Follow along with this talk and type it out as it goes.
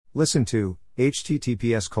Listen to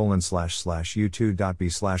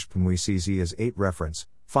https://u2.b/pmwcz as 8 reference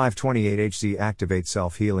 528 HZ Activate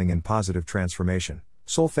Self-Healing and Positive Transformation,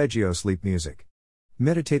 Solfeggio Sleep Music.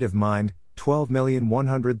 Meditative Mind,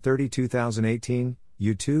 12,132,018,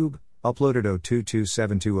 YouTube, uploaded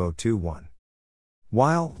 022722021.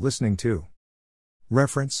 While listening to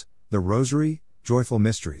reference, The Rosary, Joyful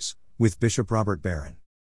Mysteries, with Bishop Robert Barron.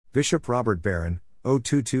 Bishop Robert Barron,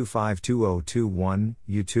 022522021,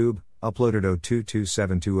 YouTube, uploaded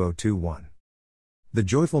 022722021. The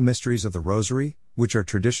Joyful Mysteries of the Rosary, which are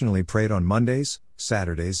traditionally prayed on Mondays,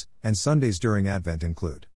 Saturdays, and Sundays during Advent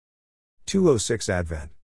include 206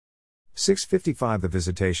 Advent, 655 the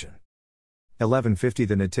Visitation, 1150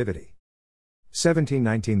 the Nativity,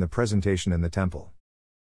 1719 the Presentation in the Temple,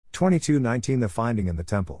 2219 the Finding in the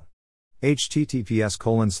Temple.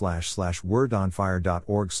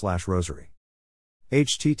 https://wordonfire.org/rosary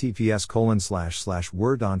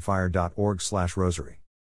https://wordonfire.org/rosary